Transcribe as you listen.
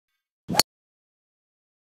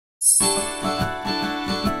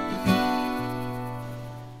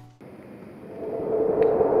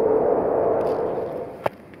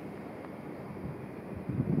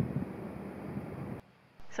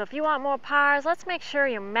So if you want more powers, let's make sure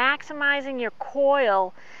you're maximizing your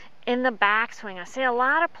coil in the backswing. I see a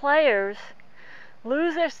lot of players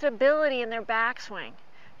lose their stability in their backswing.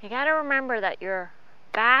 You got to remember that your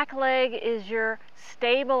back leg is your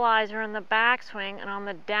stabilizer in the backswing, and on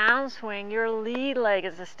the downswing, your lead leg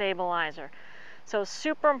is the stabilizer. So it's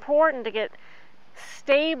super important to get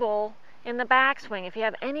stable in the backswing. If you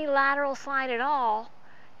have any lateral slide at all,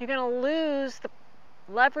 you're going to lose the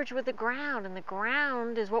leverage with the ground, and the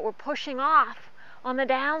ground is what we're pushing off on the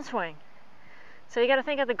downswing. So you got to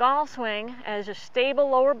think of the golf swing as your stable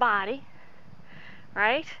lower body,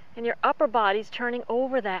 right? And your upper body's turning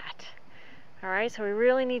over that. All right, so we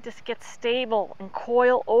really need to get stable and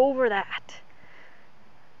coil over that.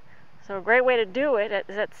 So a great way to do it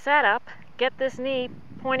is at setup, get this knee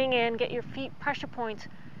pointing in, get your feet pressure points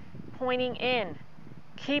pointing in.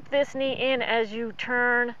 Keep this knee in as you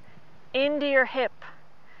turn into your hip.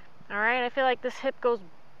 All right, I feel like this hip goes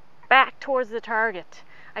back towards the target.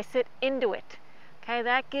 I sit into it. Okay,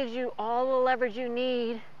 that gives you all the leverage you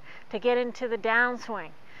need to get into the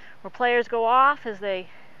downswing. Where players go off is they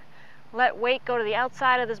let weight go to the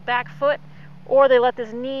outside of this back foot, or they let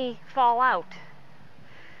this knee fall out.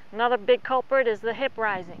 Another big culprit is the hip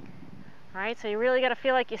rising. All right, so you really got to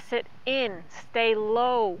feel like you sit in, stay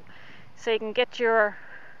low, so you can get your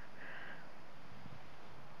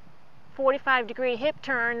 45-degree hip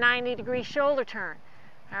turn, 90-degree shoulder turn.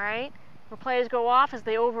 All right, where players go off is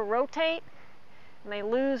they over-rotate and they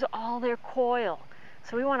lose all their coil.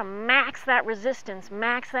 So we want to max that resistance,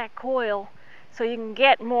 max that coil, so you can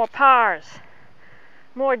get more pars.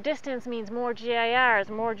 More distance means more GIRs.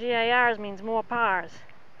 More GIRs means more pars.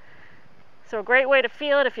 So a great way to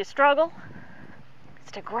feel it if you struggle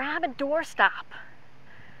is to grab a doorstop.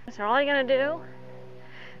 So all you're going to do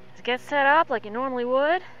is get set up like you normally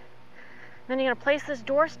would. Then you're going to place this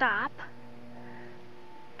doorstop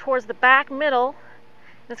towards the back middle,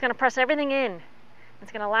 and it's going to press everything in.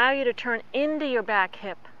 It's going to allow you to turn into your back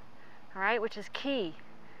hip, all right, which is key.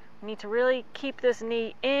 We need to really keep this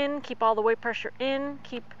knee in, keep all the weight pressure in,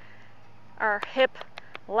 keep our hip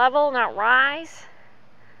level, not rise.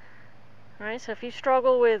 All right, so if you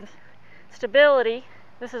struggle with stability,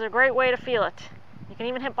 this is a great way to feel it. You can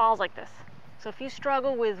even hit balls like this. So if you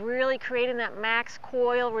struggle with really creating that max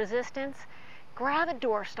coil resistance, grab a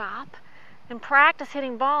doorstop and practice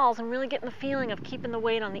hitting balls and really getting the feeling of keeping the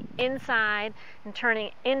weight on the inside and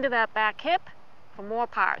turning into that back hip for more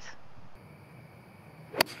pars.